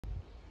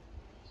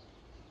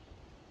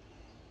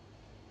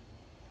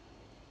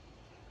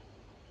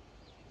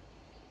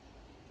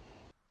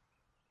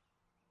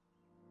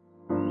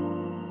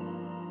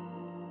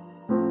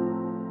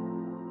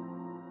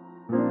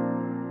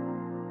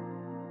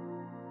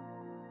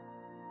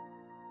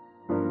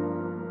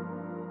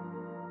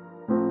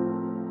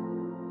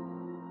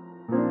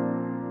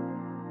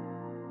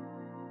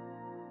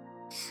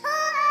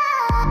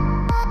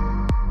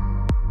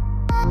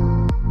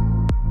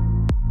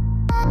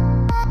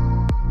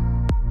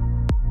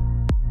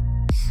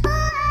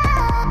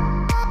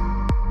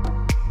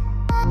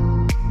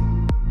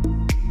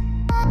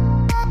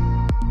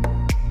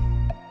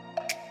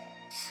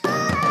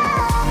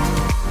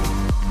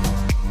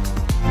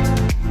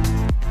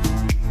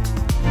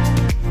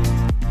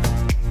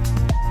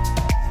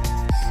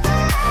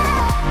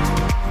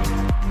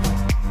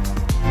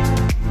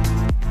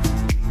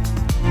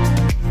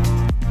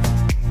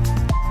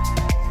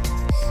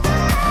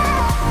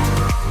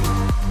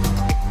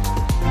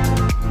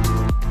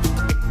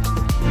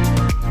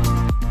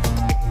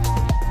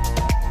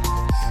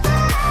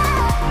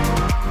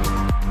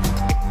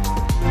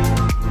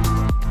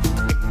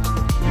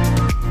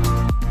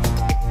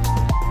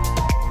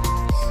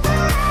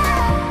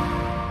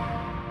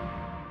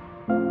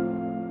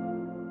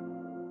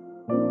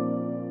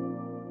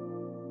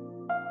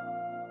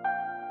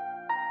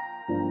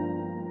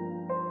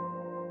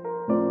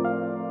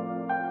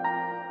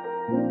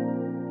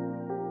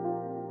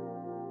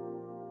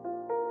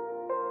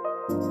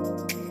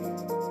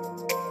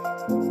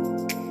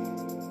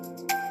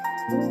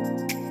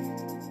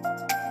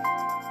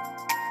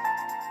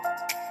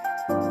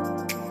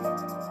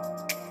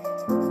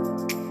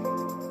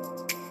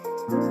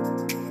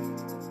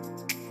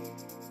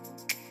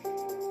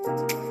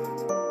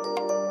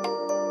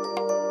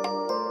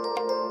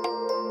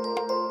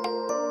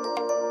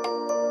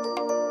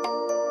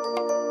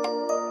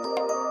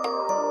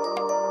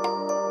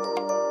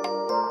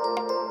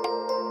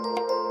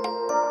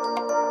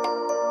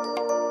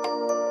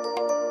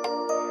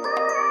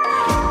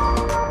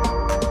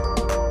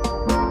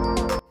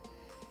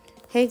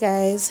Hey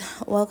guys,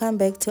 welcome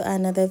back to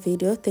another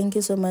video. Thank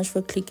you so much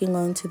for clicking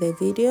on to the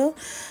video.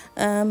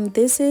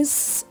 This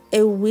is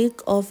a week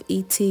of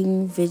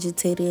eating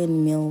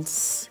vegetarian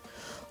meals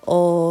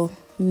or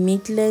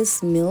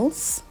meatless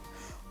meals,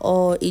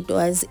 or it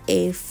was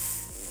a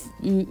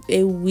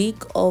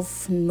week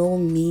of no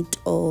meat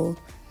or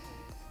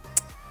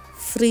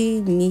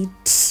free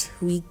meat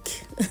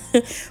week,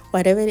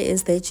 whatever it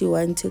is that you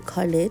want to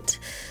call it.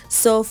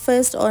 So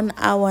first on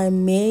our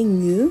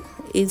menu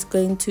is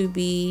going to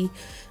be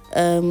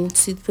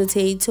sweet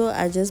potato.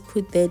 I just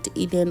put that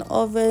in an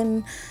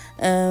oven,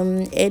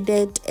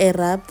 added a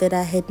wrap that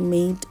I had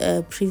made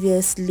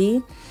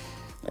previously,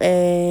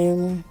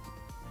 and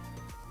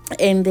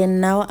then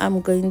now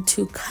I'm going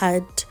to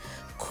cut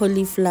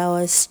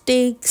cauliflower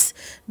steaks.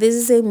 This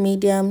is a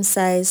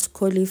medium-sized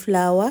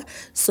cauliflower,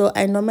 so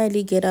I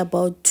normally get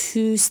about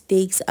 2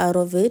 steaks out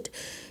of it.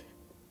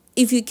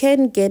 If you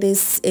can get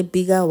a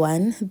bigger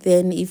one,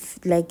 then if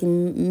like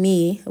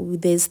me,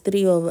 there's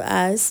 3 of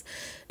us,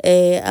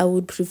 I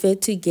would prefer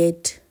to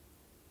get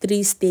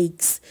 3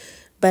 steaks,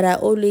 but I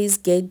always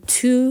get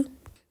 2,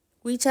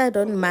 which I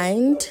don't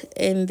mind,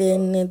 and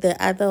then the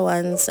other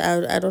ones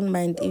I don't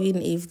mind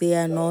even if they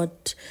are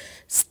not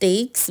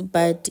steaks.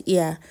 But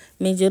yeah,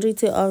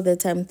 majority of the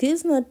time,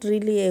 he's not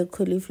really a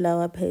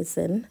cauliflower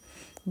person,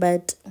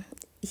 but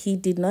he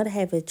did not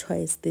have a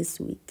choice this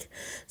week.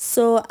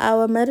 So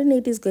our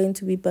marinade is going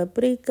to be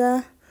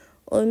paprika,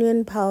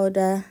 onion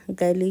powder,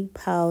 garlic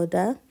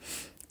powder,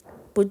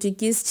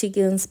 Portuguese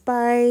chicken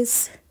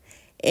spice,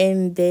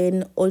 and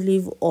then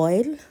olive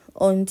oil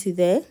onto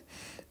there.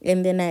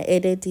 And then I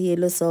added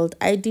yellow salt.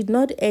 I did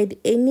not add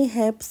any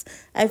herbs.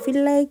 I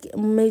feel like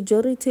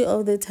majority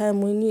of the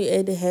time when you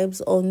add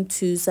herbs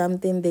onto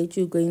something that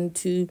you're going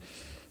to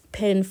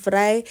pan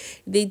fry,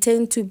 they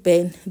tend to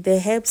burn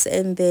the herbs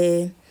and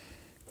the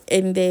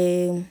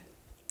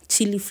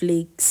chili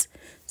flakes.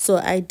 So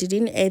I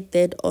didn't add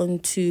that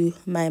onto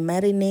my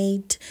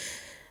marinade.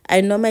 I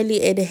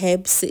normally add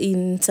herbs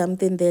in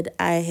something that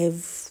I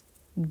have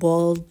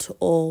boiled,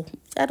 or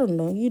I don't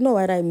know, you know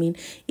what I mean.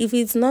 If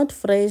it's not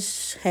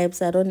fresh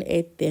herbs, I don't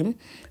add them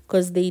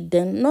because they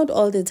don't, not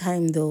all the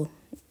time though.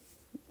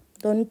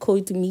 Don't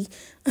quote me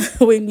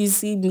when you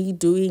see me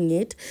doing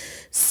it.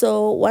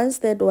 So once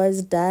that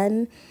was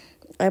done,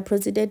 I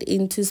proceeded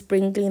into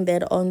sprinkling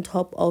that on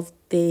top of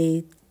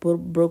the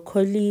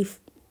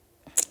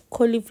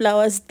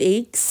cauliflower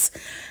steaks,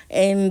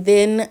 and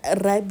then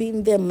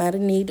rubbing the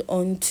marinade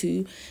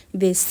onto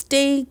the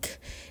steak,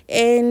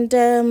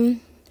 and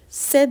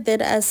set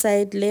that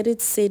aside, let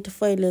it sit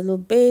for a little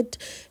bit.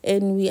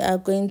 And we are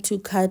going to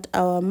cut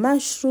our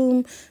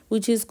mushroom,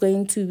 which is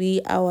going to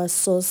be our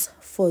sauce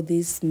for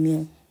this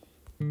meal.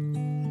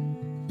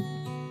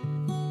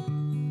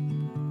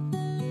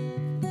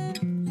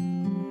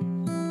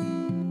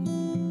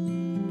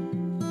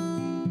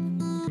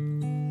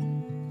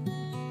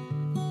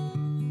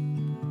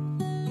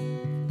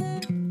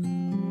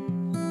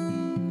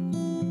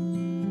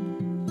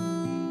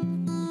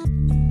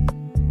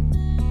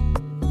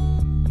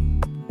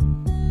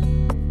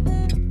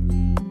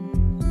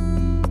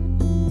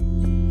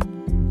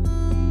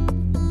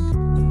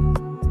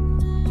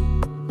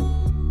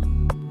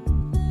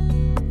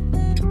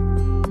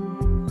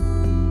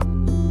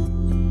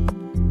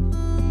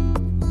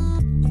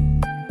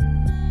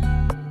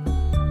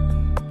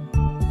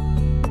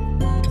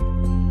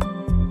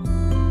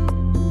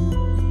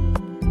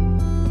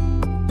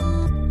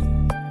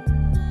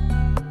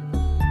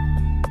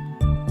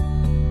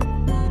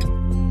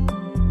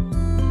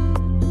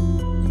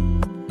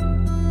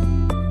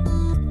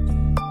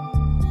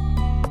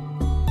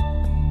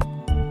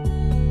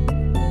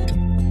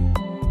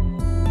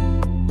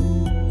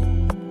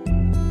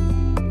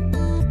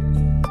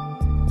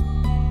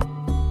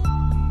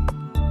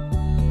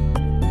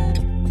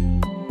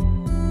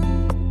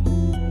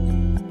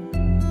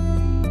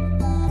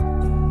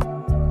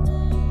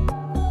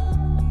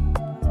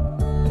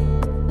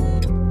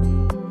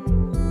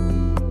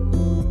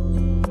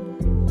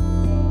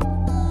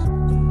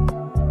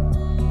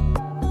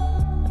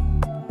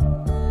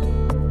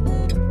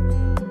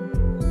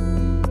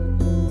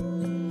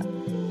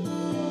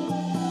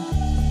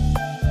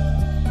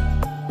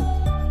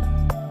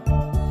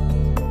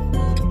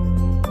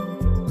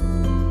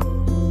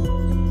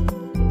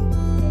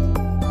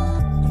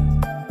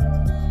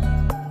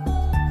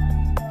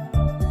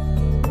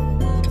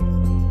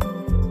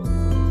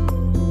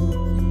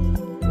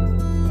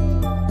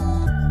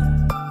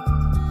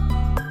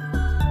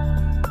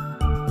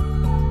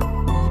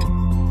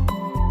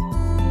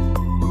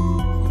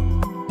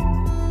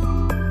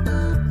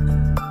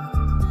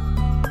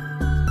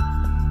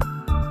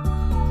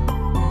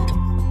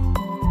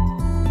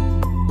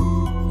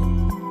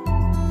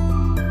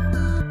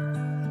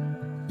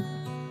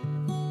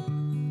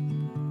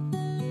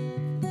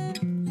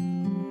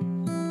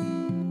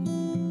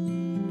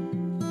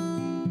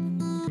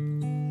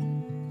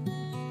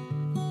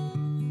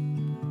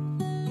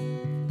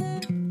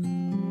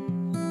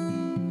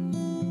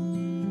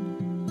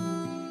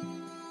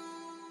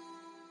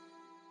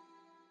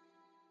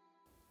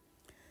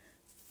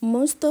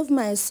 Most of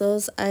my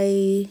sauce,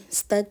 I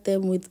start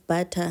them with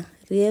butter,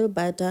 real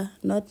butter,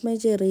 not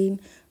margarine,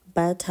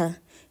 butter.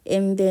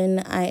 And then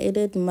I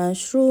added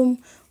mushroom.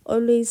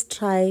 Always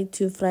try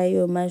to fry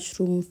your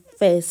mushroom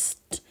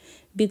first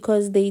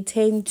because they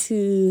tend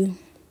to,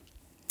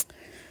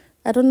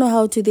 I don't know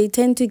how to, they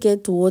tend to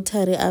get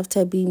watery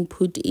after being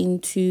put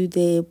into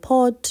the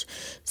pot.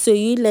 So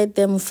you let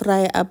them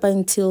fry up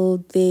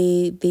until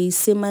they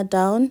simmer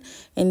down,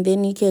 and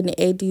then you can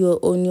add your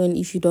onion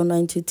if you don't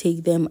want to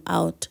take them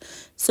out.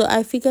 So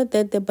I figured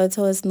that the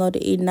butter was not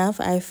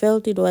enough. I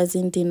felt it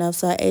wasn't enough,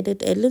 so I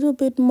added a little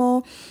bit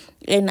more,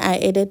 and I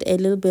added a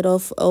little bit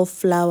of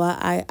flour.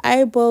 I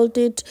eyeballed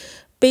it.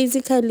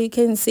 Basically, you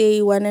can say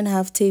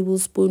 1.5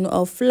 tablespoons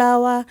of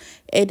flour.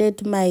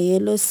 Added my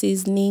yellow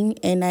seasoning,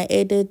 and I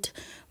added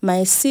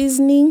my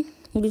seasoning,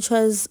 which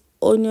was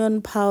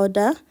onion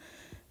powder,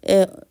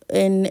 and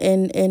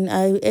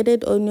I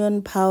added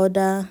onion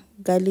powder,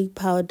 garlic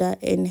powder,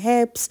 and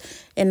herbs,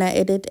 and I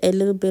added a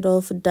little bit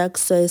of dark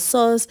soy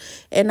sauce,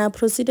 and I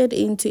proceeded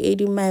into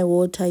adding my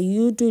water.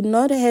 You do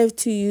not have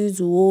to use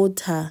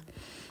water.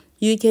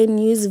 You can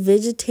use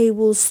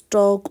vegetable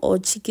stock or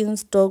chicken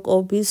stock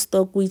or beef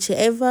stock,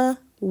 whichever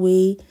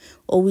way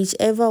or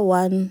whichever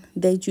one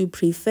that you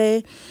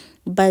prefer.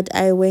 But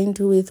I went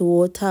with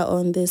water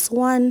on this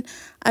one.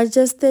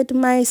 Adjusted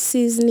my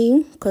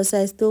seasoning because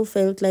I still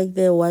felt like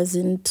there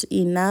wasn't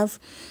enough.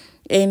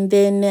 And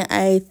then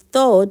I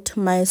thought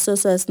my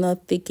sauce was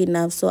not thick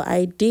enough, so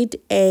I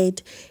did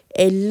add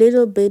a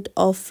little bit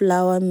of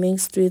flour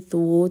mixed with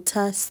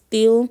water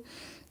still.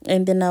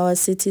 And then I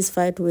was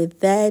satisfied with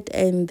that,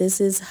 and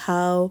this is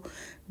how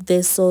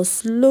the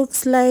sauce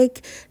looks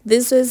like.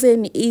 This was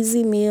an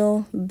easy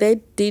meal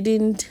that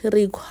didn't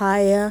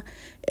require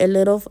a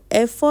lot of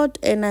effort,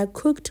 and I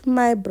cooked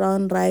my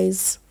brown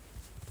rice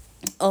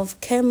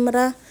off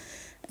camera.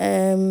 I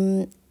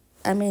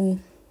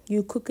mean,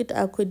 you cook it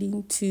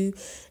according to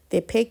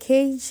the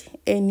package,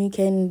 and you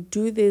can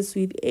do this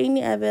with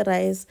any other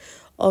rice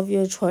of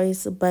your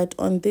choice, but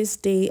on this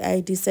day I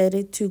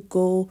decided to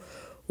go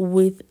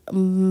with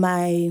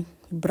my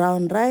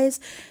brown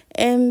rice.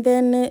 And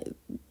then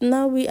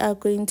now we are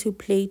going to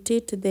plate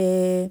it.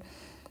 The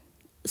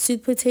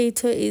sweet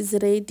potato is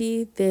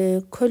ready,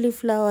 the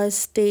cauliflower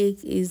steak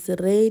is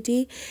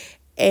ready,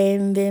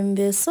 and then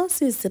the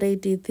sauce is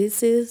ready.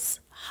 This is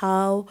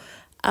how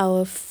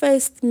our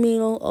first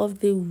meal of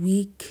the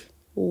week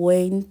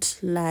went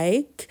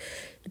like.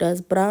 It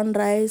was brown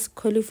rice,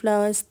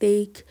 cauliflower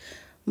steak,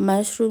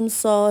 mushroom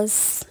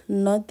sauce,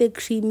 not the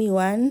creamy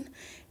one,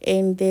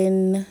 and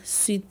then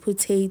sweet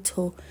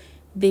potato.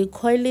 They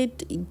call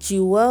it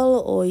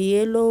jewel or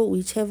yellow,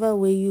 whichever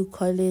way you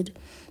call it.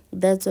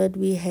 That's what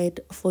we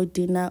had for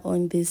dinner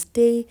on this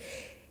day,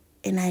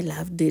 and I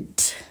loved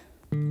it.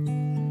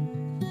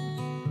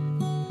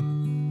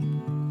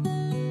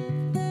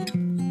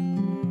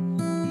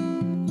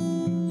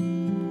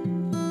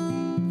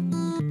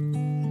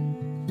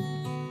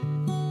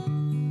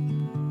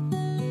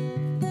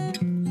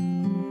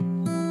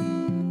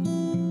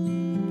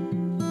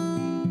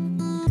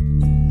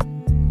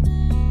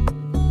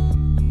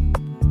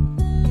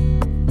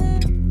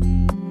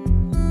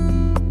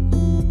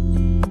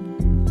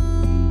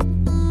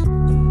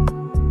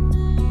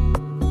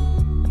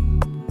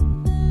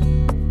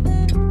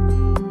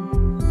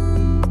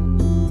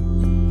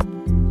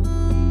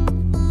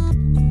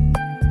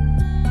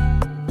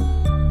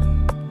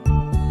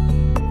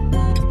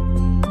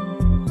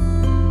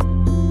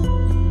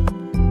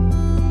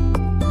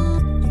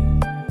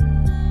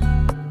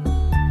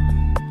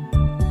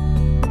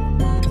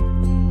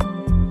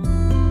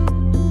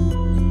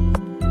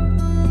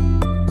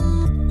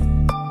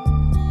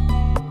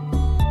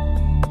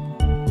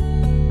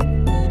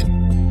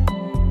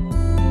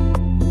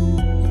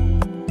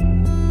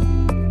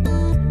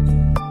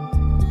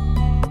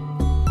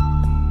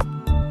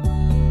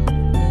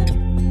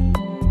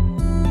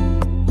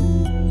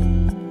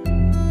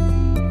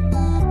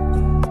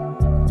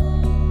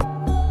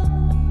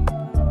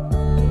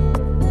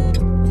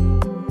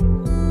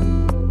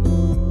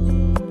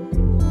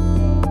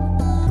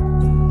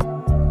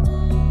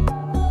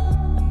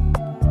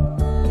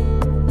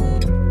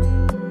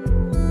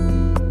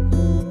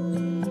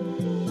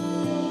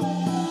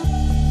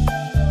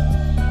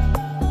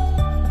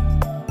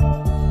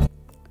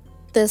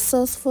 The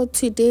sauce for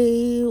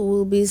today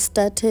will be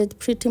started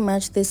pretty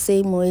much the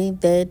same way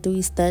that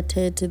we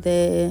started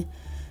the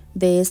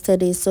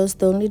yesterday sauce.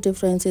 The only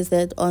difference is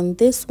that on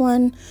this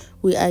one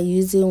we are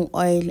using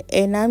oil,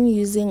 and I'm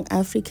using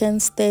African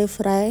stir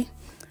fry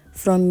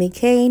from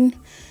McCain.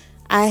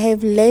 I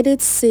have let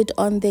it sit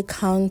on the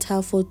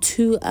counter for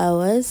 2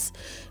 hours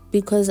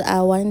because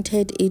I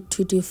wanted it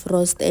to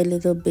defrost a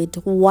little bit.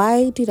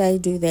 Why did I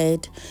do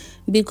that?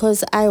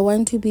 Because I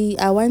want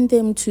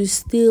them to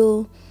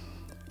still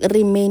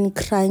remain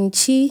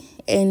crunchy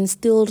and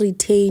still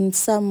retain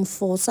some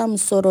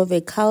sort of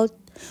a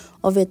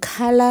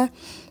color,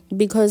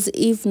 because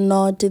if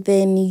not,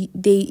 then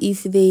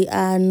if they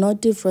are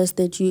not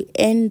defrosted, you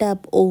end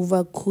up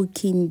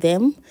overcooking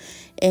them,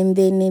 and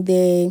then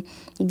the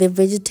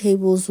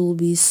vegetables will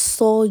be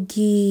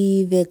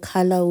soggy, the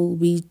color will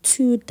be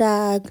too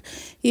dark,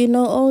 you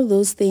know, all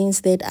those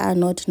things that are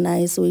not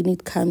nice when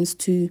it comes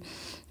to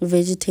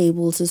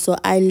vegetables. So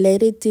I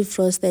let it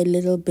defrost a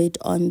little bit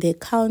on the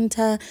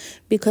counter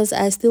because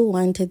I still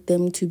wanted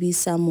them to be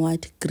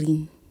somewhat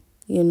green,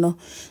 you know.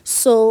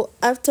 So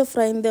after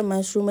frying the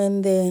mushroom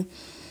and the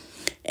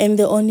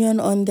onion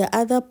on the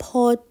other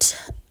pot,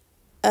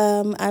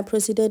 I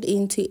proceeded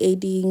into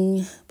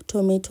adding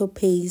tomato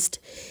paste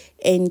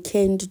and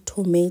canned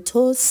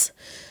tomatoes.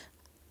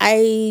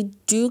 I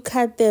do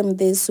cut them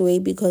this way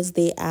because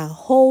they are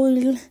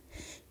whole.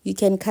 You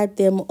can cut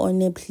them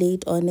on a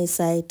plate on a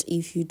side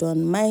if you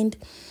don't mind.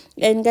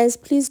 And guys,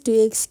 please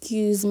do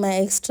excuse,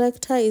 my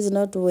extractor is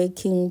not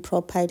working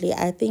properly.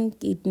 I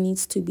think it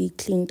needs to be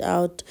cleaned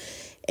out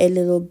a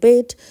little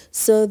bit.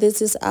 So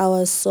this is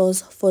our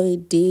sauce for a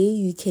day.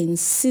 You can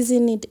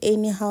season it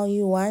anyhow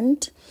you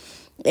want.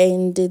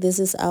 And this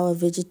is our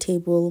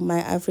vegetable, my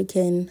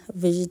African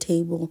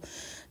vegetable.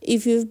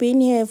 If you've been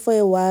here for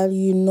a while,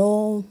 you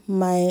know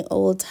my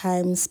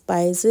all-time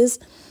spices.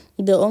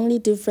 The only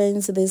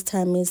difference this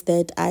time is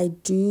that I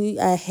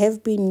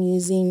have been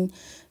using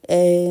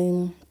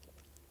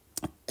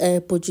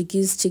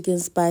Portuguese chicken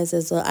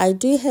spices. So I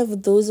do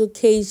have those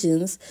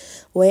occasions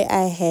where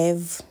I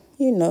have,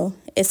 you know,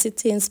 a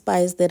certain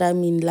spice that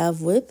I'm in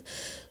love with.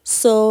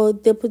 So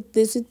the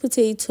sweet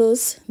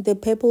potatoes, the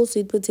purple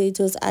sweet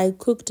potatoes, I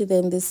cooked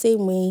them the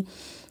same way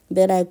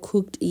that I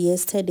cooked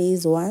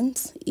yesterday's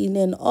ones, in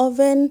an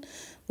oven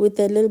with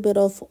a little bit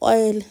of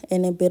oil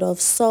and a bit of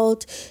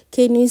salt.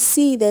 Can you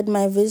see that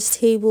my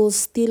vegetables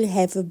still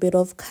have a bit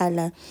of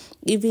color,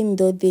 even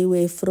though they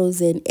were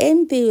frozen,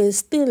 and they were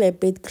still a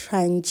bit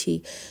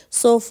crunchy?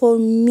 So for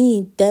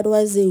me, that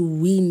was a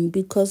win,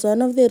 because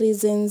one of the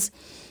reasons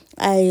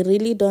I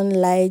really don't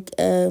like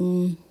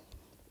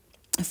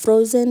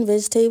frozen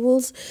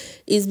vegetables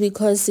is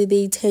because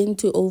they tend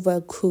to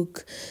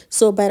overcook.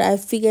 So but I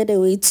figured a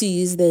way to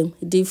use them,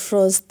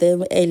 defrost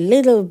them a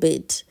little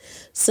bit,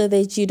 so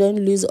that you don't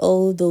lose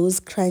all those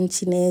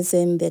crunchiness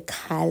and the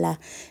color.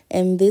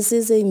 And this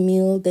is a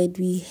meal that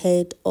we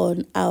had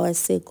on our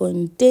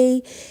second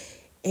day,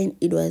 and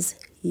it was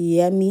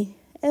yummy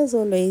as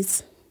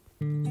always.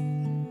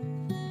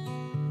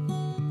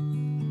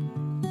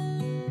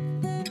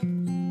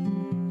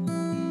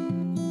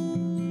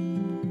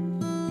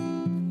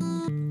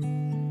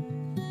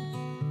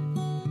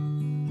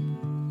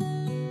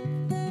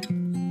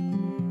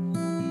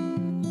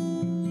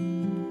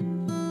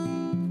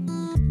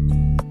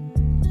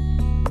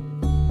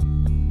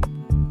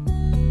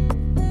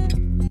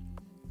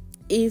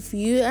 If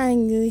you are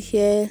new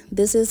here,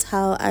 this is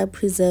how I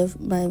preserve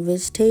my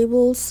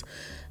vegetables.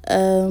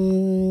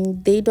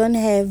 They don't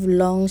have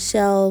long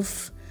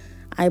shelf.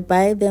 I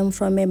buy them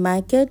from a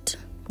market.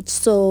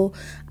 So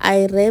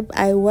I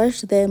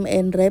wash them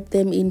and wrap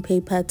them in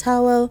paper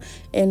towel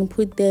and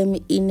put them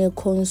in a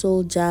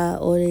console jar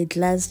or a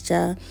glass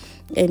jar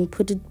and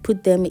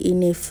put them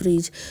in a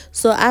fridge.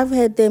 So I've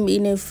had them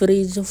in a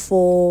fridge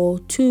for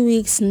 2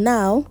 weeks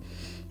now.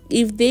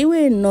 If they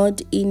were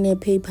not in a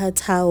paper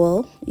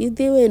towel, if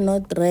they were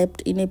not wrapped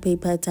in a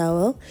paper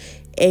towel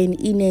and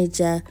in a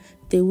jar,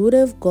 they would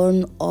have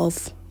gone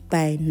off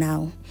by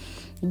now.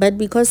 But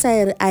because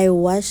I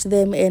wash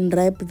them and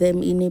wrap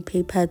them in a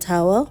paper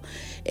towel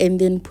and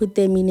then put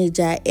them in a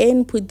jar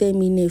and put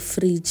them in a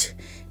fridge,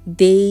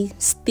 they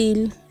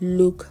still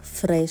look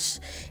fresh.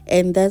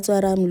 And that's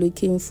what I'm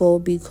looking for,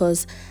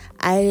 because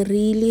I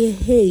really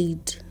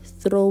hate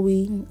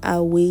throwing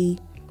away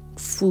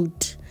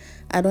food.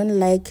 I don't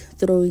like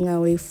throwing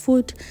away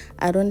food.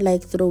 I don't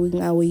like throwing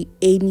away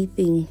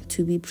anything,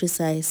 to be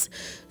precise.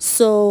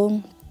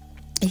 So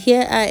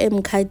here I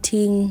am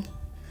cutting,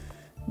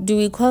 do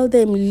we call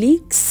them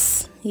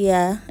leeks?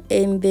 Yeah.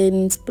 And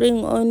then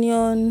spring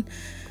onion,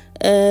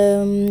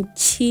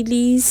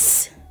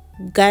 chilies,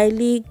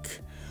 garlic,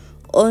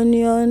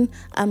 onion.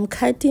 I'm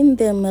cutting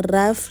them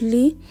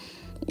roughly.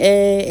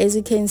 As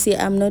you can see,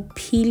 I'm not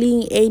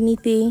peeling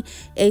anything.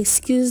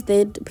 Excuse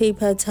that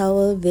paper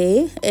towel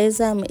there. As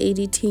I'm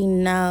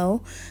editing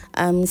now,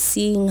 I'm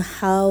seeing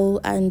how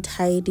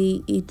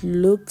untidy it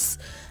looks.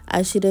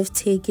 I should have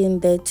taken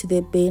that to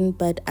the bin,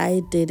 but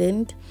I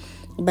didn't.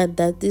 But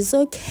that is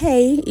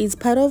okay. It's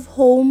part of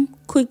home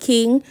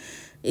cooking.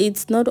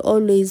 It's not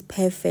always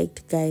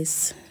perfect,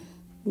 guys.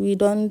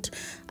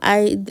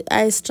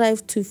 I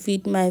strive to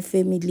feed my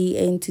family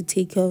and to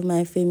take care of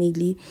my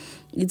family.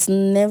 It's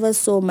never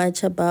so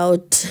much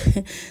about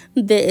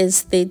the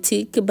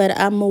aesthetic, but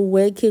I'm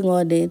working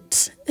on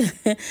it.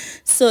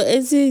 So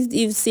as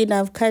you've seen,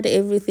 I've cut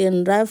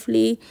everything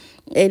roughly.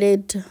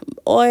 Added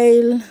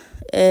oil,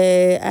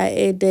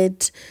 I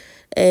added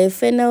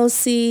fennel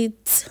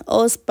seeds,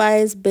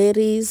 allspice,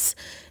 berries,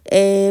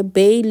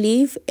 bay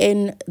leaf,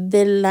 and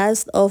the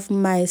last of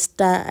my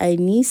star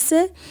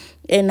anise.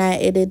 And I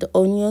added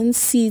onion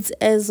seeds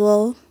as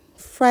well,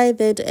 fry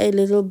that a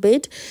little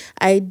bit.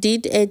 I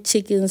did add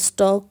chicken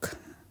stock,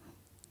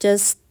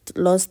 just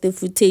lost the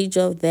footage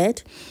of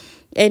that,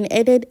 and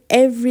added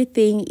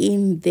everything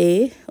in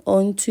there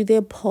onto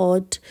the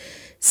pot,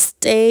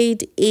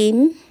 stayed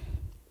in,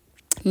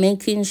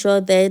 making sure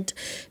that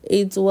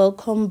it's well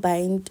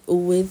combined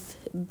with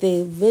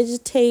the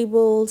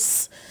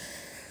vegetables.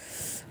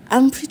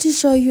 I'm pretty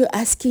sure you're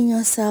asking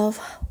yourself,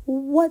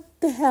 what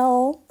the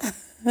hell?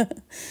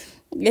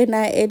 And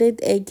I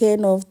added a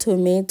can of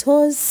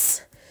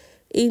tomatoes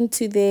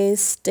into there,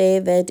 stir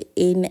that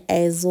in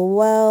as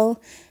well.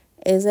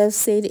 As I've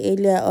said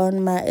earlier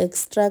on, my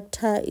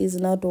extractor is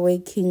not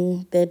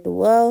working that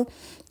well.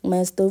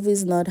 My stove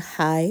is not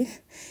high.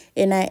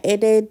 And I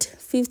added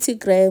 50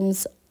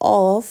 grams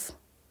of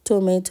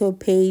tomato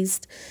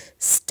paste,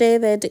 stir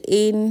that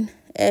in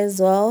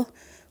as well.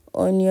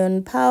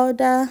 Onion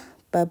powder,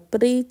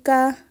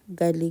 paprika,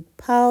 garlic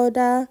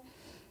powder,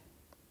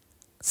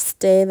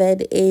 stir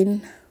that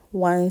in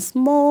once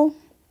more,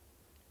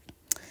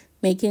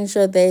 making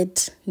sure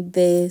that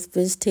the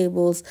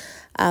vegetables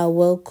are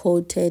well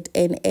coated,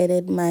 and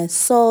added my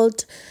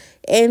salt.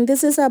 And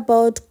this is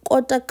about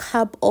 1/4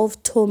 cup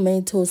of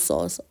tomato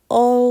sauce,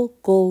 all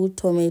gold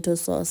tomato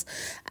sauce.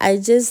 I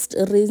just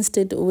rinsed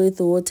it with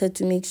water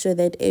to make sure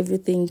that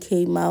everything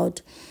came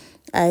out.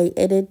 I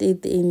added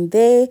it in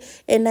there,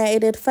 and I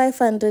added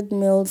 500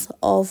 mils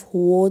of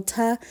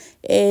water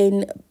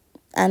and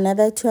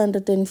another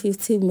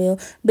 250 ml.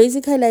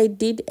 Basically, I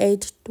did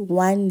add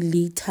 1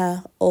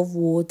 liter of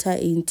water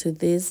into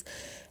this.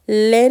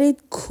 Let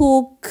it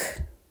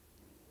cook.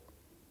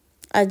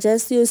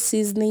 Adjust your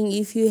seasoning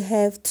if you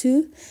have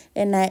to,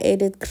 and I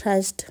added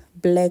crushed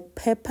black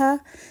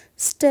pepper.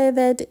 Stir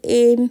that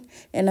in,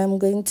 and I'm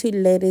going to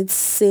let it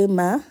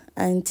simmer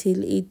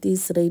until it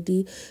is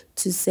ready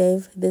to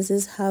serve. This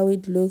is how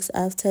it looks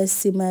after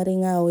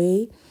simmering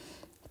away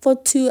for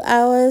 2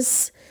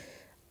 hours.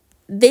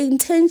 The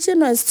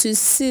intention was to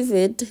sieve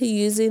it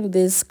using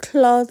this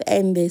cloth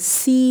and the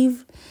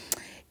sieve,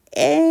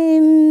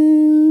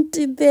 and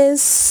the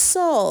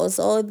sauce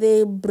or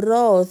the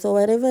broth or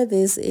whatever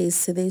this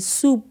is, the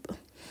soup,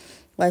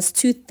 was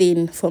too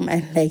thin for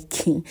my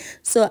liking.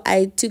 So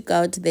I took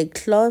out the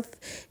cloth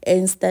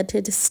and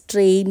started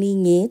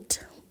straining it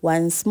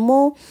once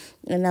more,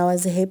 and I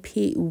was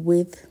happy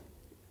with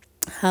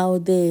how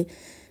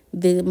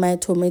my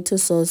tomato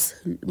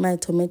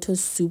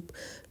soup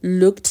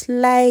looked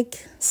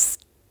like.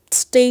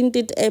 Stained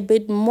it a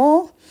bit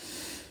more,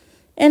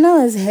 and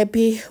I was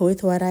happy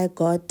with what I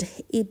got.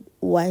 It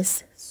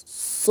was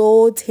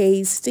so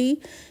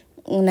tasty.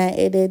 And I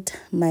added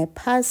my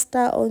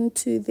pasta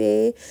onto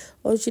there,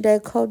 or should I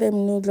call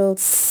them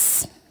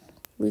noodles,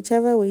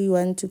 whichever way you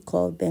want to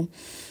call them,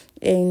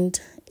 and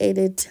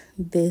added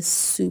the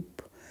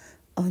soup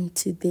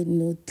onto the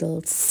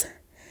noodles.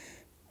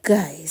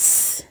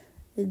 Guys,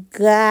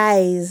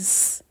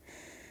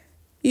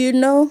 you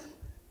know,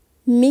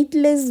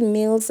 meatless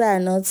meals are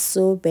not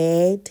so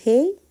bad,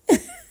 hey?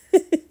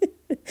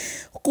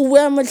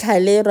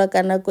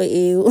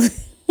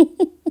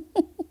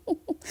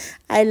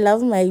 I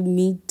love my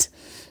meat,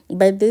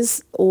 but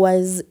this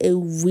was a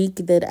week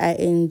that I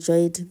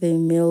enjoyed the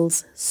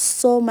meals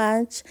so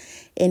much.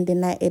 And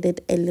then I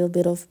added a little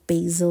bit of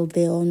basil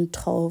there on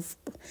top.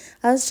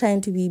 I was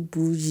trying to be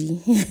bougie.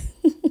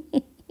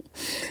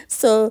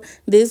 So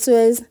this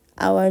was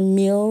our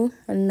meal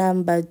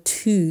number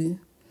 2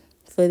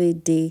 for the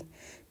day.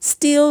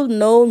 Still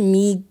no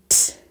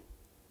meat,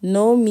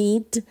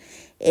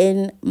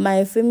 and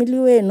my family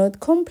were not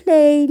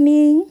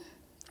complaining.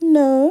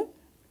 No,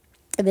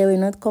 they were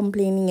not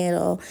complaining at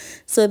all.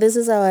 So this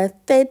is our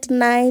 3rd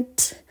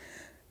night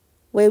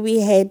where we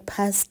had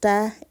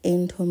pasta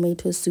and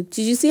tomato soup.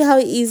 Did you see how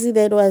easy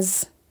that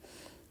was?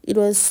 It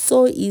was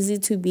so easy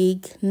to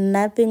bake,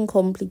 nothing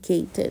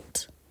complicated.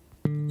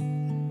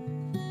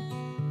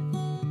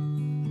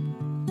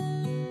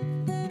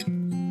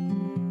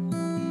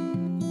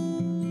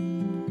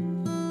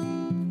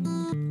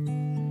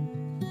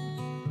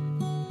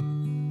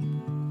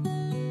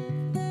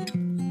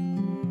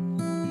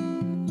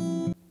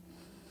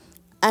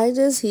 I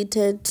just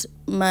heated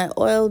my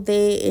oil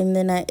there, and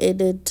then I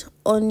added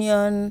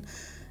onion,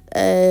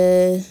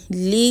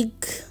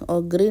 leek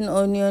or green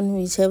onion,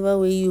 whichever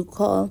way you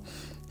call,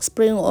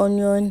 spring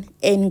onion,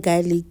 and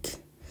garlic.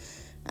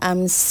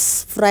 I'm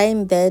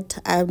frying that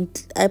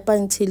up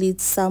until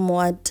it's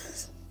somewhat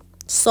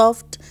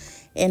soft,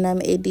 and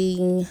I'm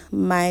adding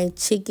my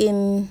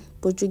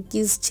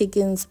Portuguese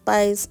chicken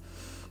spice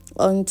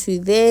onto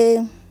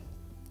there.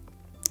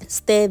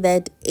 Stir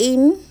that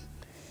in.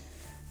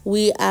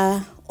 We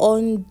are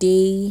on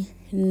day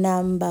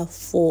number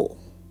 4.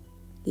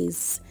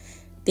 Yes,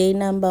 day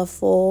number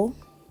 4.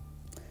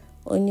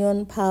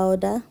 Onion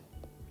powder.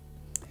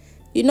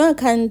 You know, I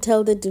can't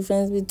tell the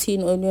difference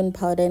between onion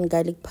powder and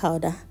garlic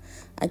powder.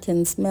 I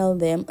can smell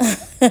them.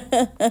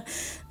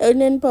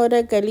 Onion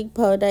powder, garlic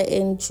powder,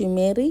 and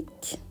turmeric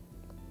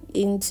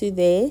into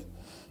there.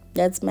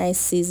 That's my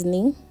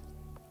seasoning.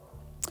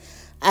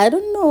 I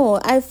don't know,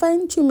 I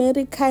find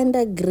turmeric kind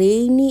of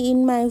grainy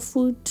in my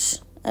food.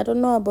 I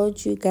don't know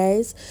about you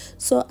guys,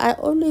 so I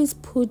always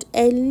put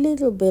a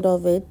little bit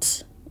of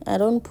it. I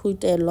don't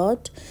put a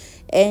lot.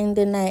 And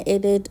then I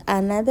added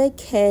another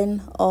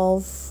can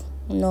of,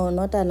 no,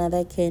 not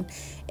another can,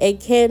 a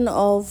can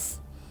of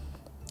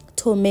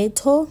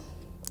tomato.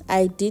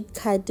 I did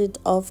cut it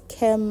off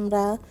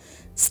camera,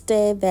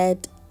 stir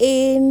that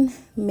in,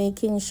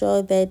 making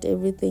sure that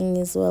everything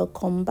is well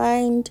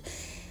combined.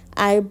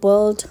 I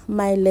boiled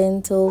my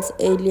lentils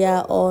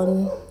earlier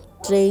on,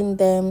 drained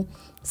them,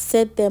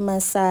 set them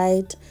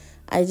aside.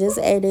 I just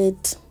added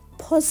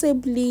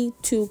possibly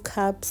 2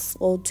 cups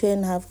or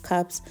 2.5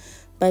 cups,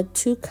 but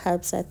 2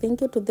 cups, I think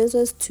this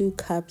was 2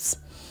 cups.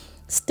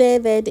 Stir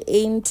that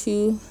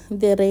into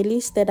the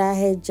relish that I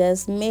had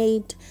just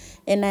made,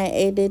 and I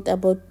added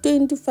about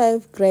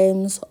 25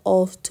 grams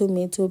of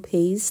tomato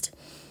paste.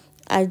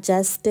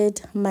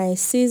 Adjusted my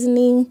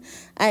seasoning.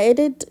 I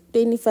added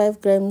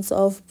 25 grams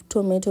of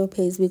tomato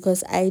paste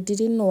because I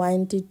didn't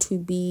want it to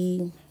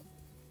be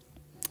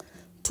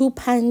too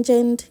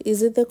pungent.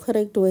 Is it the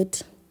correct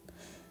word?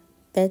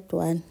 That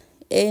one.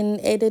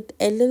 And added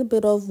a little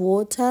bit of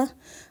water.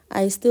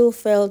 I still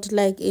felt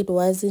like it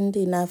wasn't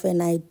enough,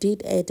 and I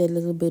did add a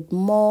little bit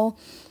more.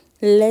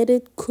 Let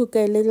it cook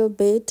a little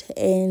bit,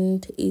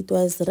 and it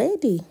was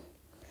ready.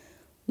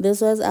 This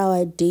was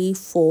our day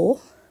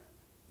 4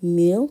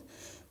 meal,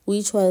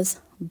 which was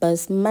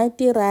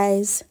basmati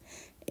rice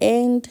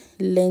and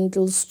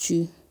lentil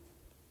stew,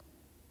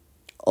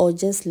 or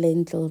just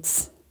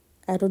lentils.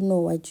 I don't know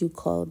what you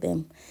call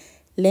them,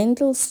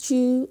 lentil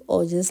stew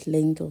or just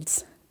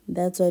lentils.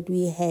 That's what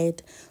we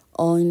had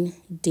on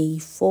day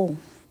 4.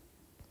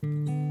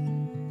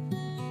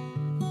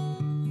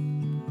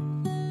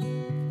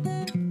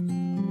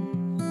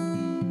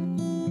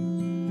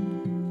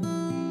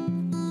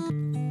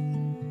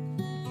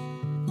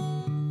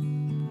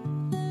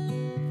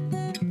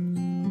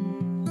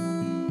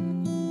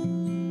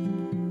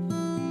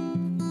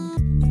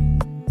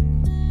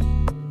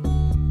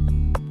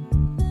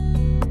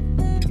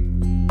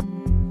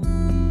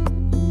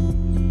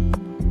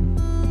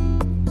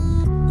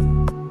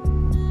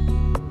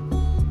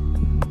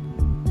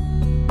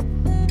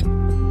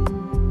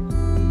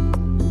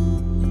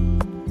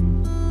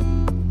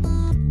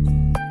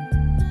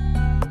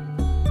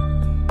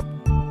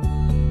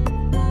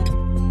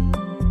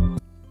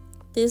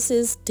 This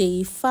is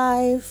day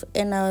 5,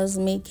 and I was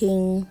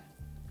making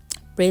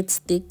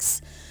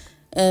breadsticks.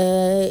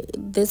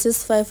 This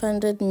is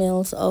 500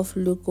 mils of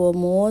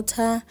lukewarm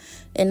water,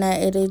 and I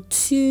added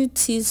 2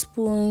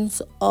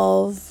 teaspoons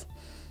of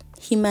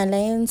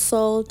Himalayan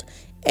salt.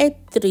 Add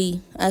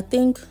 3. I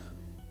think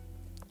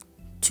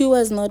 2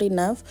 was not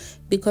enough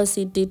because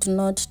it did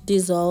not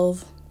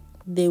dissolve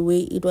the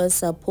way it was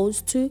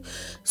supposed to.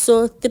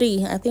 So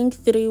 3, I think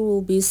 3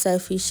 will be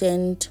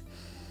sufficient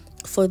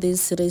for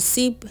this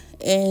recipe.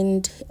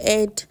 And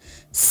add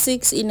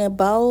 6 in a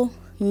bowl.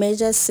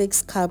 Measure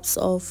 6 cups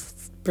of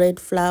bread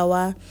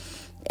flour.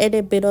 Add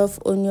a bit of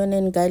onion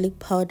and garlic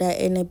powder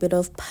and a bit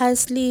of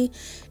parsley,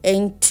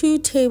 and 2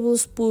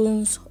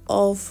 tablespoons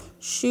of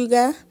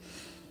sugar,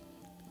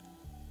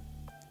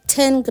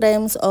 10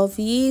 grams of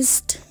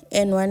yeast,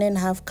 and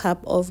 1.5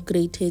 cup of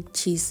grated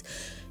cheese.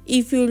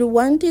 If you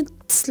want it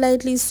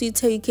slightly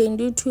sweeter, you can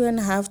do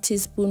 2.5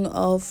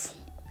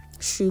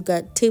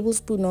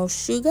 tablespoon of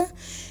sugar,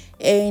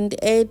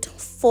 and add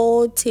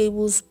 4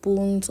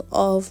 tablespoons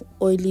of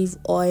olive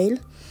oil,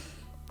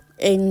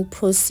 and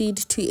proceed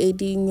to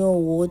adding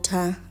your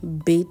water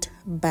bit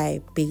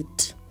by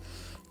bit.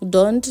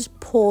 Don't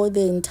pour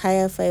the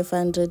entire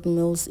 500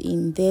 mils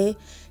in there.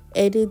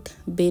 Add it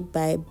bit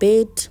by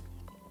bit.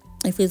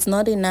 If it's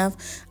not enough,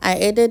 I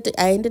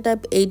ended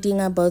up adding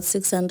about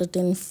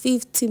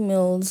 650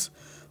 mils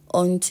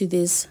onto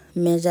this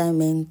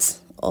measurement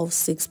of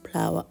 6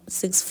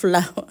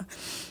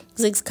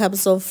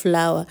 cups of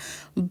flour.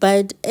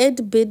 But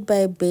add bit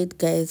by bit,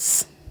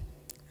 guys,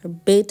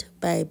 bit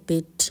by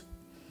bit,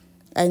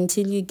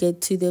 until you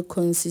get to the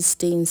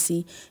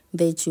consistency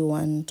that you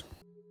want.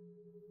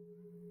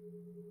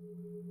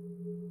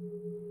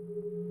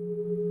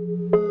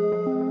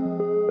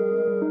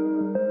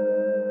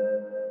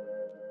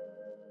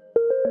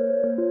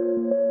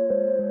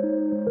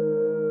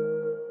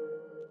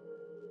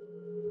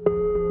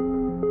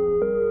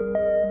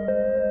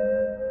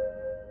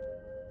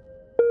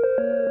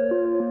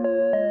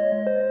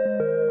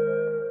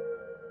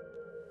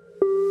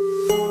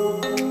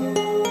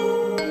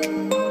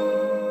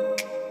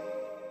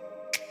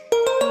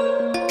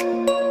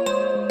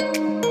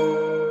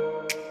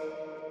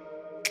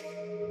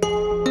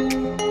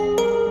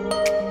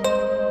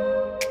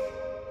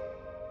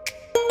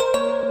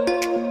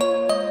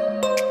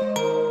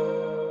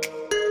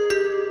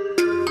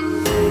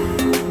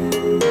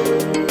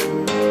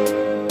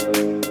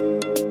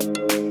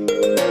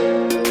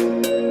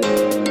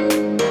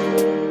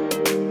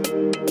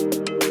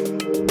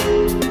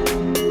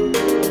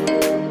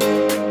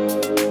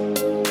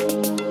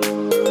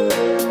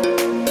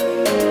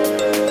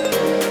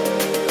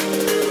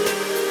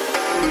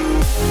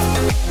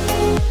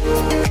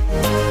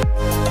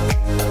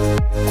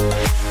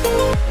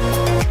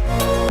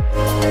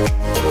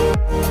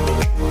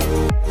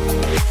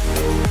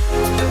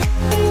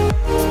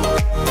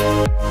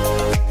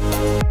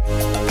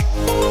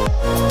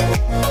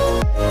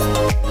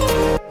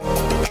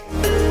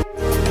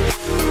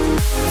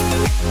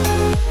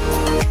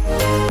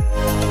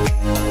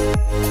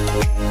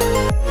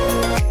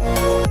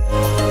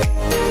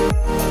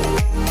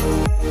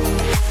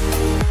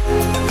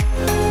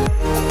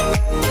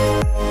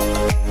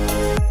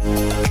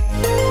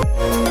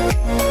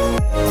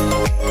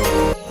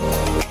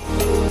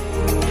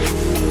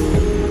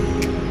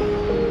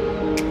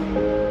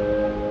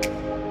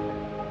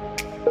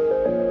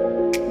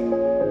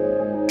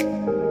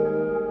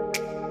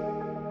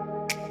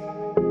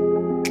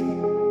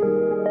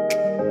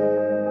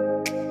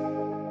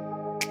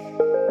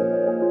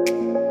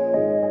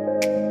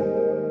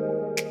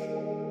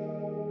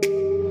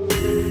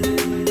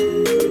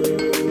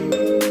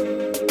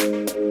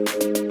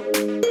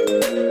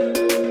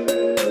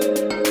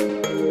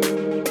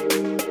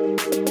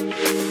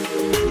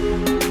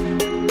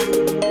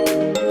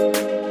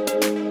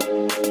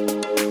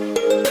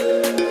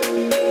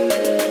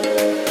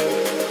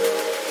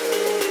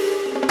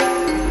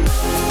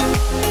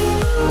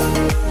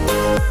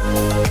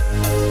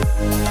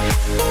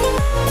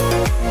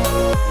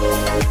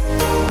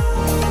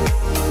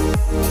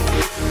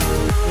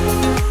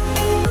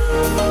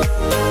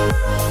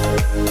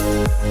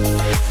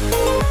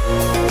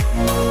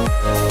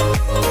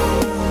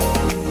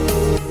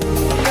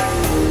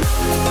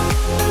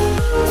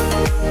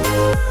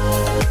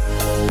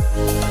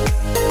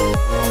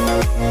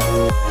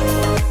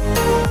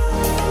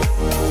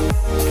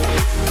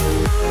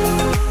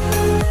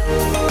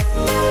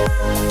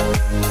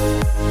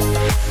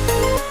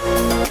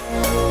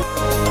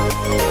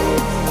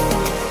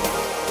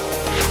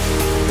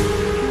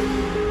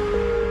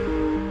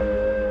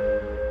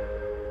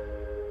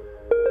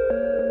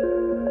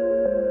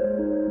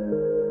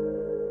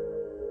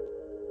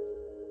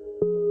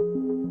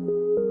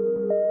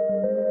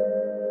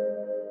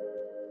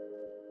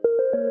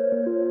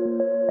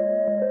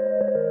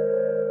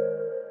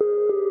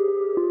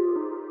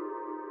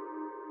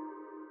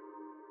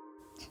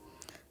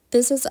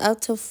 This is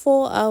after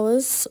 4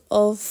 hours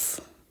of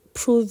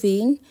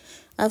proving.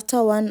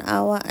 After 1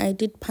 hour, I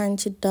did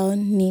punch it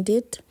down, knead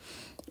it.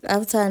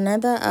 After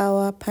another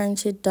hour,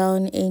 punch it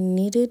down and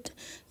knead it.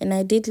 And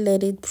I did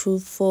let it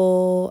prove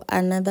for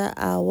another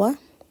hour.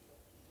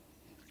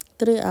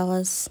 3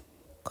 hours.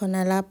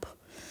 Konalap.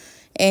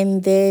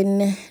 And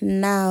then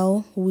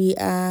now we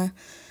are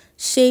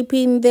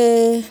shaping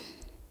the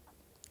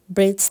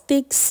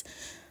breadsticks.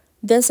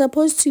 They're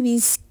supposed to be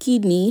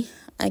skinny.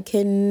 I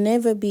can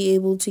never be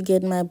able to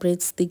get my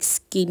breadsticks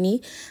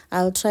skinny.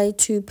 I'll try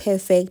to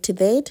perfect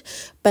that.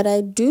 But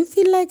I do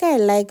feel like I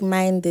like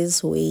mine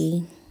this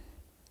way.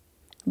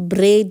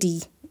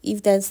 Bready,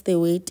 if that's the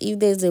weight, if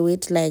there's a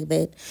weight like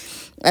that.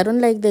 I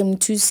don't like them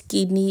too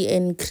skinny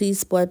and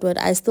crisp,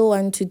 but I still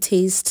want to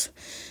taste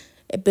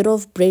a bit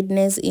of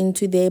breadness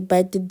into there.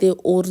 But the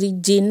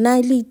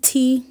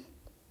originality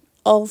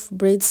of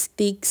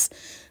breadsticks,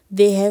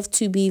 they have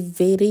to be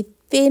very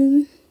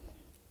thin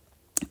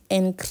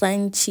and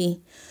crunchy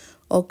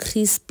or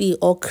crispy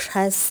or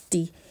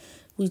crusty,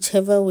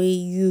 whichever way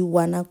you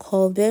wanna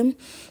call them.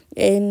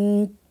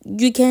 And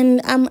you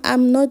can,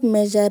 I'm not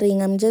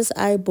measuring, I'm just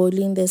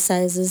eyeballing the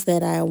sizes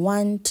that I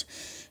want,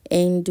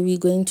 and we're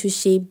going to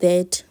shape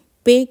that.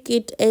 Bake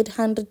it at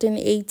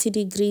 180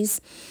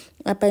 degrees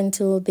up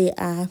until they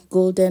are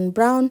golden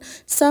brown.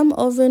 Some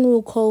oven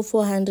will call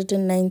for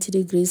 190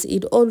 degrees.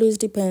 It always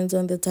depends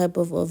on the type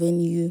of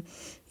oven you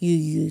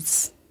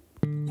use.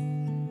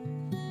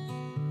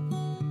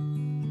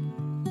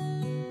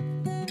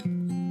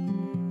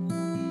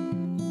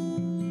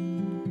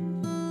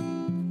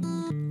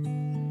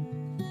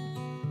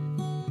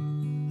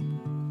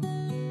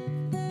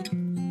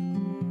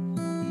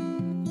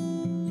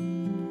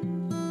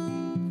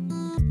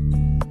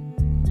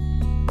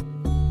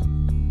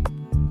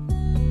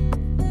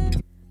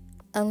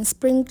 I'm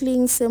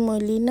sprinkling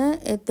semolina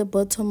at the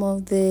bottom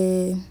of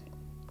the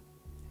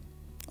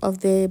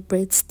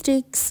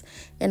breadsticks,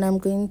 and I'm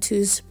going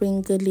to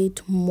sprinkle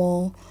it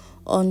more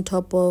on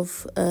top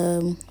of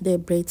the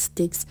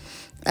breadsticks.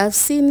 I've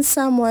seen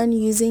someone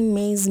using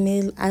maize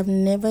meal. I've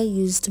never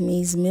used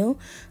maize meal.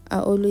 I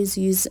always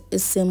use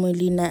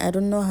semolina. I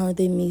don't know how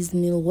the maize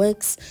meal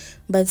works,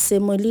 but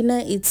semolina,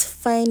 it's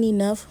fine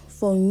enough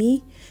for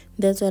me.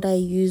 That's what I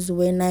use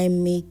when I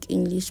make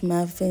English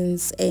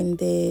muffins and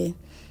the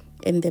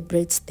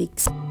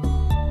breadsticks.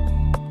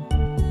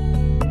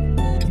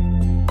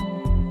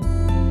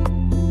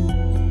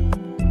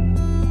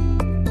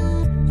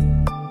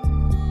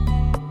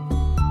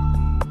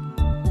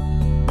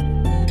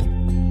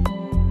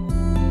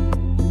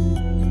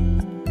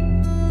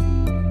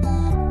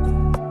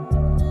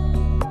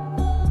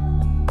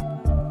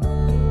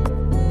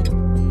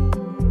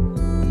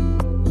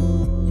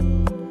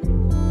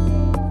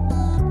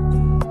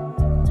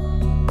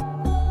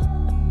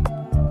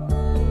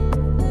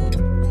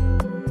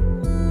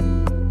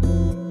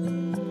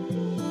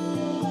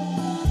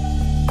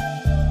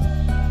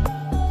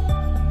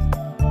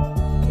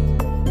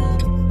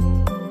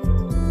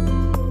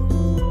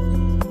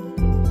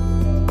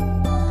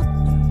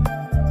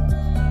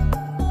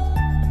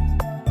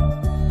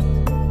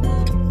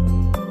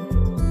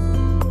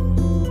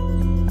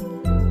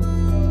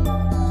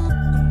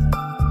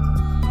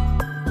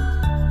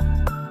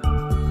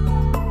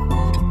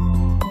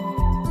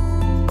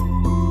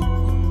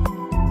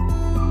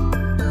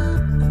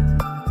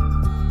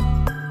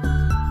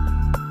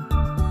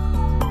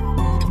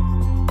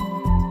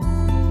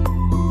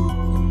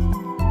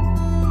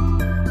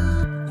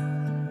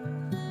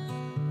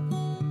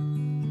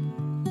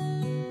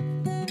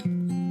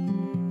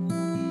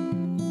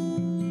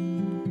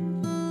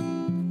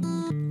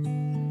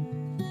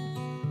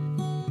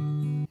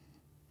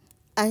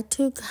 I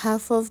took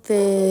half of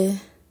the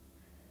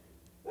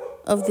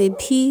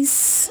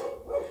piece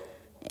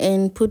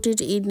and put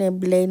it in a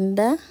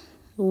blender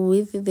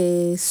with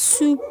the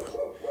soup,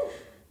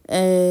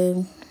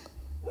 and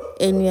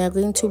we are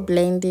going to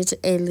blend it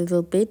a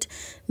little bit.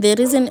 The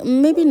reason,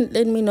 maybe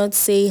let me not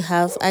say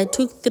half, I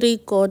took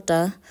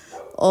 3/4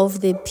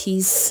 of the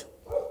piece,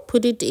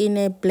 put it in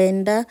a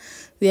blender.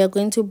 We are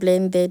going to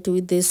blend that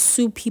with the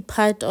soupy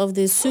part of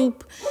the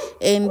soup,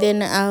 and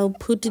then I'll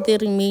put the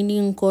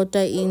remaining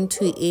quarter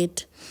into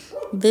it.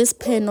 This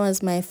pan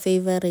was my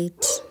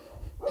favorite.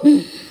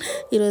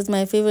 It was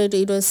my favorite.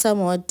 It was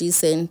somewhat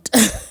decent.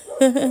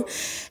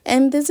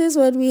 And this is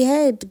what we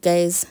had,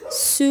 guys.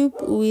 Soup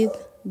with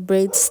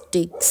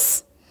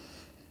breadsticks.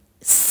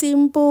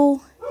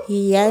 Simple,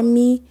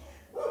 yummy,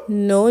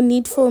 no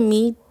need for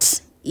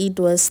meat. It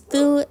was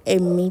still a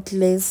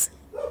meatless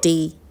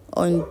day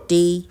on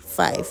day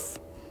 5.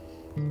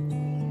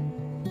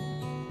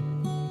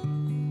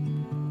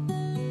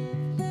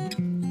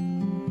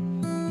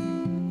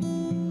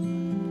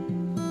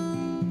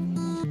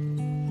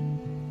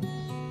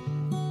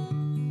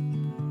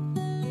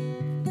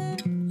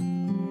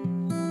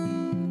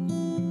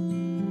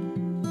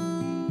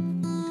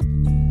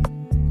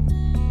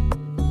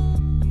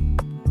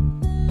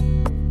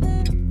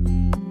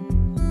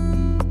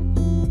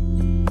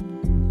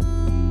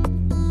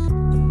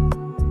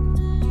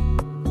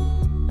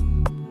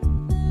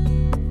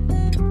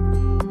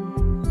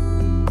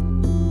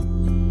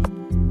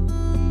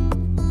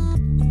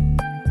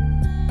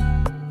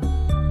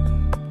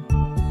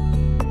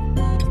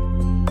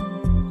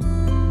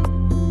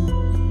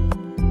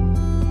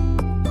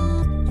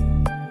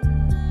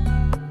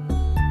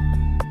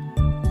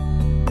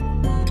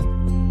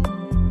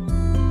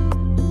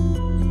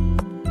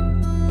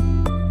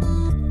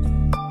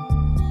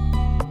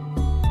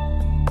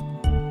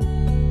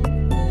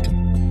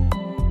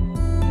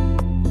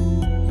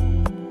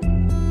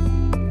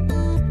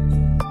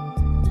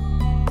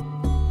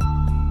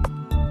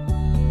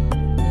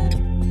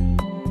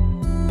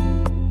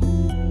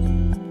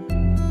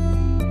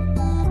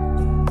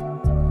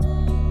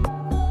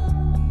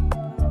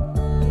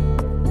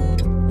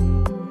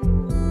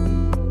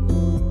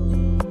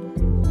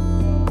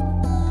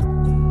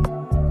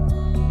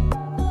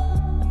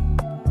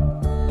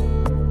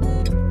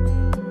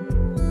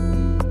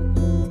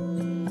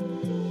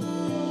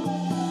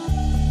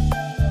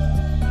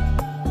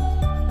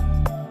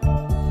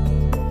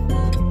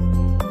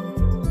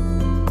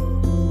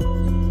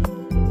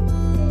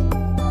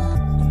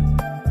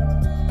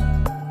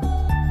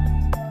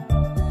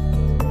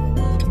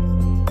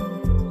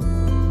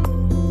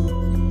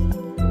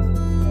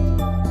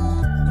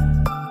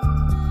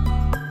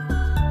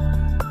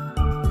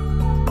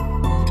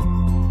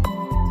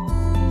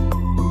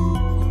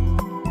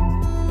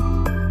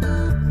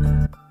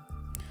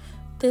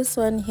 This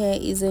one here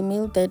is a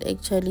meal that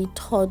actually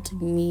taught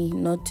me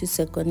not to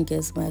second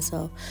guess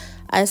myself.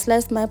 I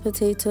sliced my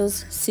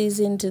potatoes,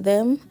 seasoned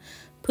them,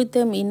 put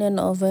them in an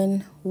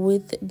oven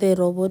with the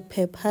robot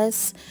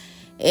peppers,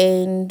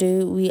 and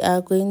we are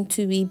going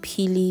to be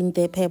peeling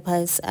the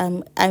peppers.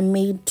 I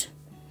made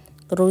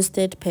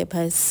roasted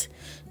peppers,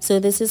 so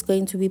this is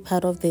going to be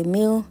part of the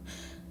meal.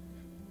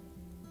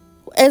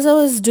 As I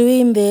was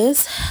doing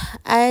this,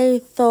 I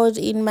thought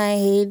in my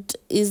head,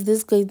 is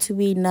this going to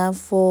be enough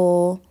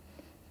for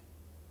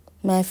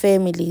my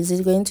family? Is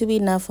it going to be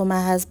enough for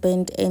my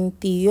husband and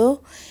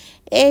Theo?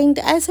 And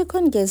I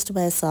second guessed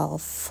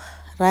myself,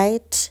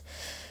 right?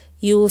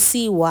 You will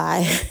see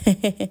why.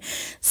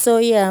 So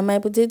yeah, my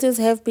potatoes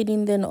have been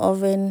in the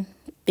oven.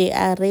 They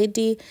are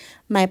ready.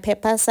 My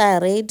peppers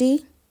are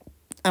ready.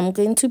 I'm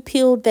going to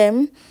peel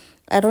them.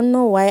 I don't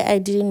know why I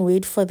didn't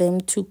wait for them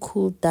to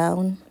cool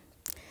down.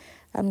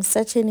 I'm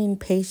such an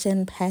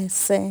impatient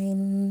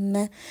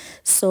person.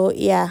 So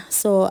yeah,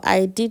 so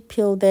I did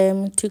peel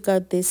them, took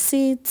out the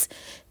seeds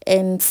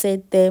and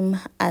set them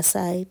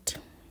aside.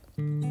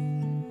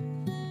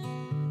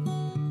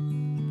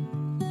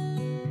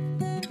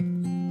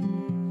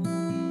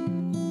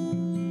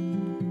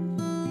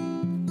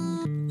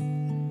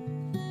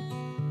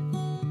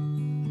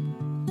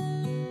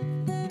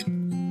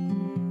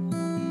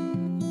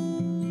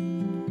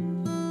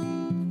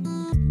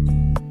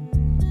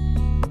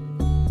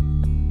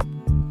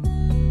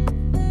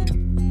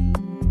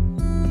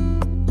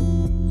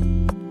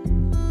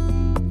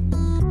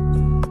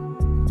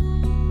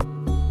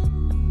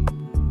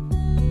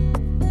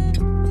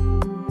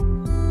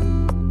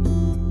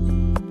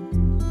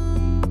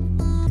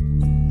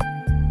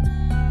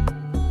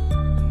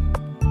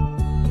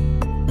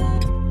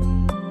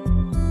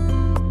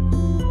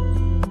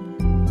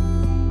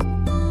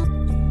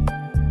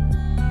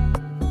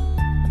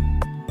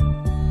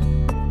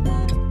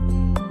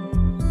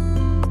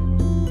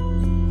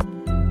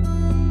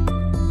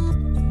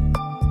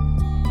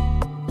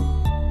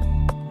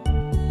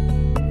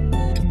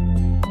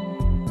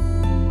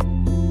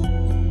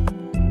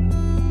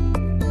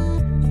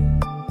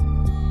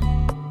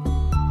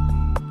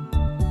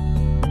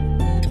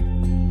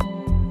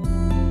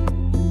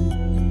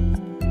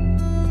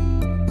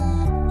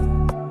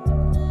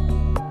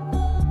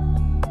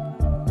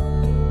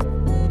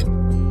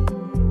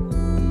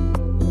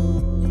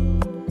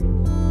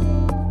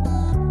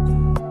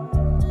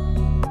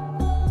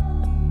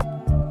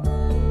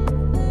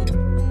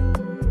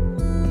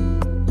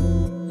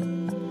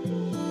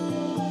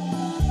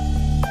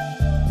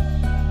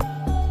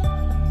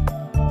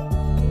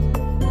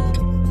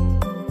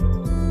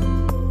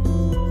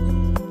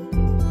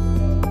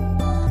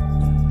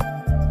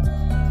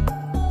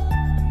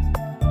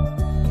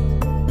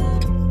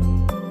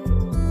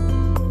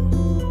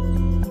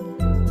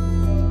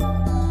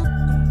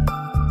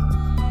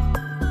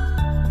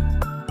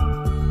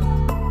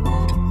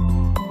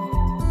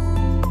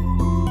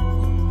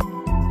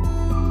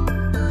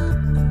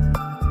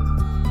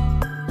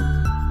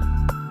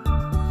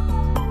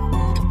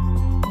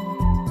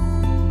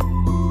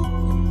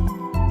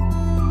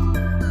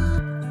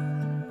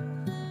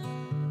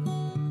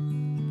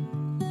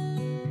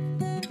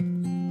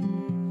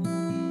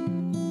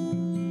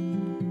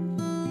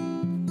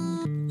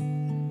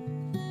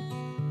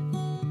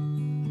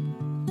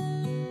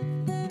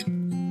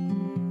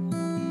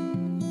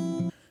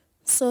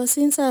 So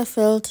since I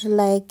felt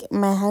like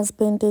my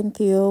husband and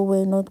Theo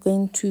were not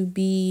going to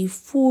be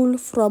full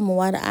from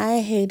what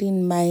I had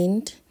in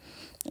mind,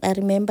 I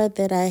remember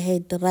that I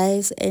had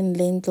rice and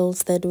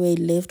lentils that were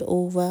left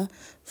over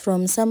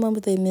from some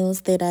of the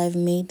meals that I've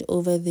made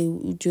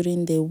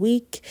during the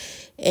week,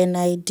 and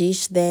I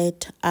dished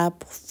that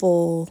up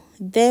for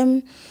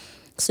them.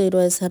 So it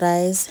was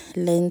rice,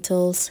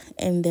 lentils,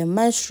 and the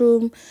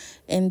mushroom,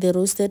 and the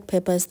roasted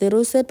peppers. The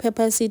roasted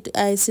peppers,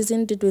 I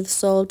seasoned it with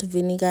salt,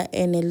 vinegar,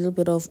 and a little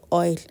bit of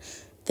oil.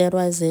 That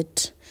was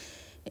it.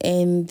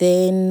 And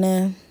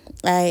then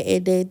I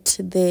added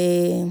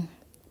the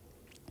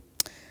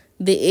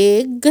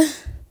egg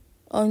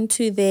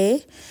onto there,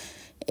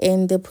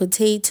 and the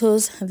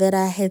potatoes that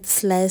I had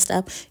sliced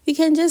up. You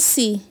can just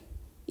see,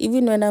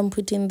 even when I'm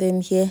putting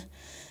them here,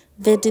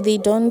 that they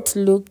don't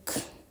look,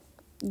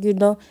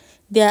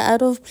 they are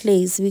out of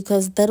place,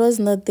 because that was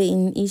not the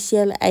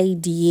initial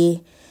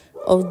idea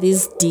of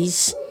this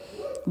dish.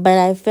 But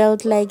I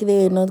felt like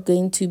they were not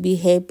going to be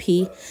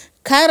happy.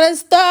 Kara,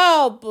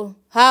 stop!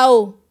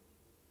 How?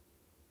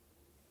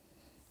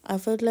 I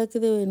felt like they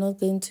were not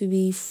going to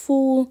be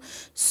full,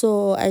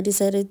 so I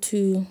decided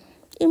to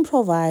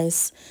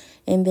improvise.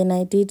 And then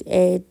I did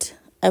add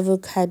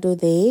avocado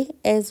there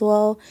as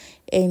well,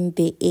 and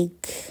the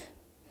egg.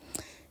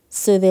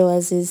 So there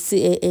was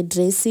a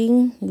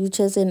dressing, which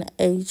was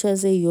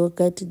a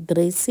yogurt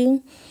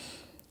dressing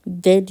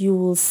that you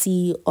will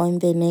see on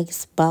the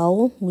next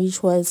bowl,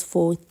 which was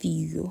for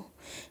Theo.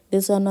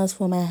 This one was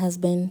for my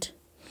husband.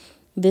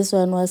 This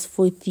one was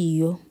for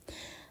Theo.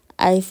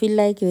 I feel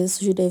like this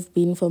should have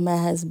been for my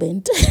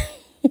husband.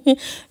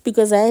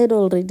 because I had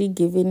already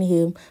given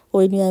him,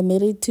 when you are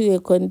married to a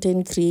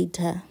content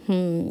creator,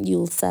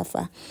 you'll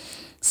suffer.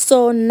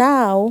 So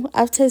now,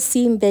 after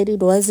seeing that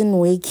it wasn't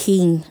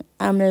working,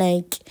 I'm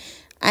like,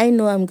 I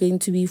know I'm going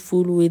to be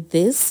full with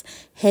this.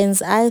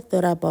 Hence, I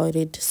thought about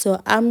it.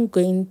 So I'm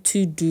going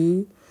to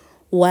do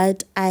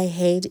what I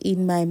had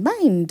in my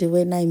mind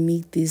when I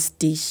made this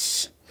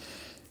dish.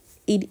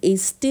 It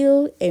is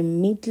still a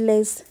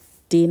meatless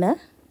dinner.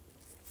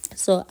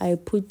 So I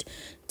put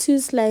 2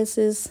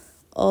 slices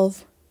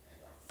of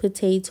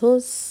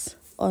potatoes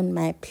on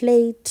my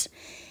plate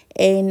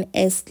and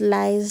a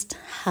sliced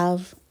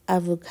half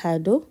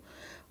avocado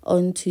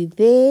onto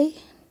there.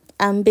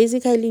 I'm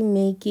basically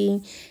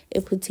making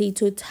a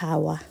potato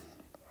tower.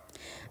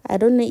 I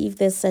don't know if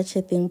there's such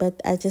a thing,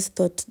 but I just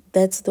thought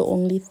that's the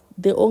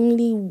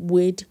only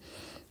word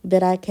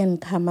that I can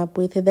come up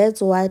with.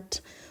 That's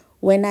what,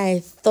 when I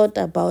thought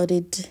about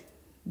it,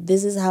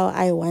 this is how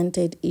I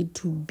wanted it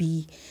to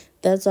be.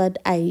 That's what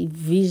I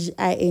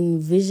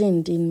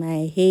envisioned in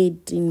my head,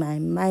 in my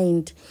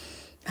mind,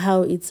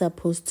 how it's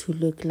supposed to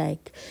look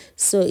like.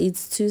 So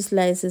it's 2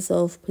 slices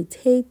of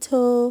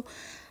potato,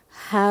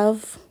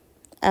 half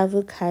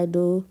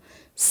avocado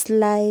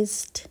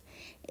sliced,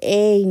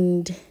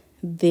 and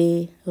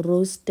the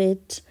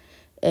roasted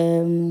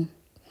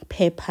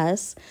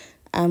peppers.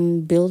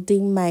 I'm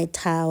building my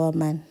tower,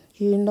 man,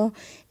 you know.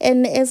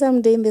 And as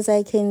I'm doing this,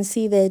 I can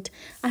see that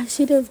I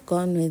should have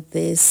gone with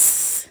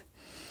this.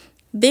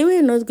 They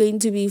were not going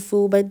to be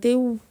full, but they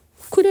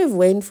could have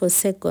went for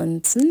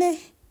seconds. Nah.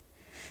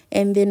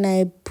 And then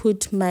I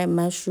put my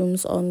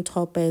mushrooms on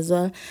top as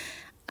well.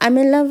 I'm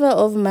a lover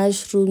of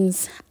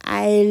mushrooms.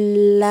 I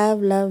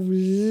love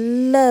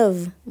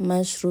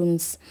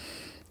mushrooms.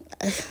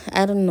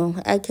 I don't know.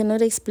 I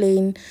cannot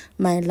explain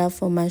my love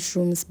for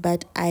mushrooms,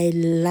 but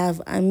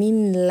I'm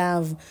in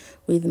love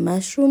with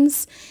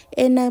mushrooms.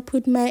 And I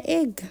put my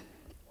egg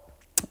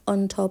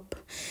on top.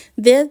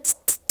 That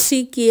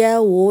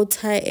trickier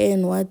water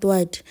and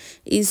what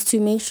is to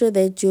make sure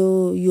that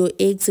your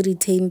eggs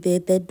retain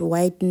that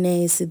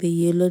whiteness, the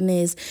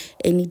yellowness,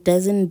 and it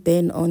doesn't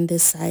burn on the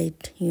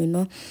side, you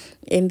know.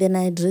 And then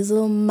I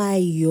drizzle my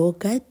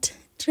yogurt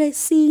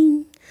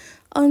dressing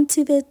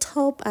onto the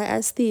top. I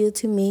asked you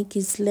to make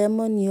it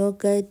lemon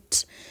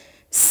yogurt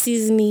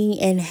seasoning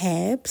and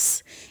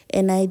herbs,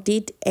 and I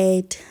did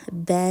add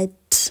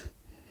that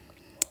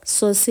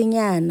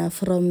saucenyana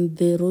from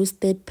the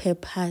roasted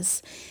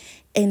peppers,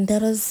 and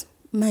that was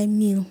my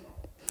meal.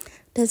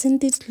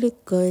 Doesn't it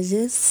look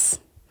gorgeous?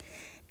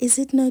 Is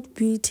it not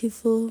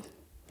beautiful?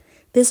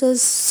 This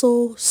was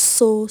so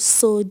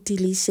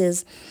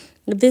delicious.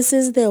 This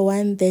is the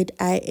one that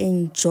I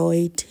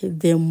enjoyed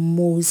the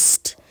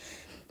most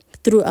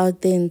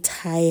throughout the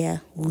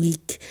entire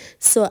week.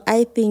 So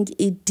I think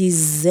it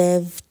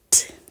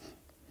deserved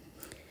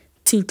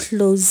to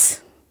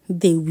close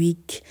the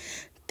week.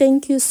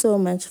 Thank you so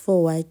much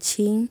for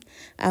watching.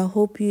 I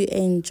hope you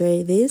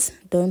enjoy this.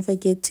 Don't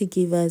forget to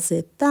give us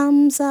a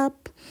thumbs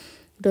up.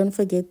 Don't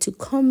forget to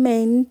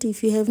comment.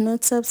 If you have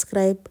not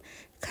subscribed,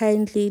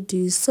 kindly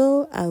do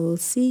so. I will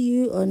see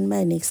you on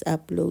my next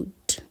upload.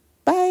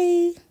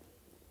 Bye.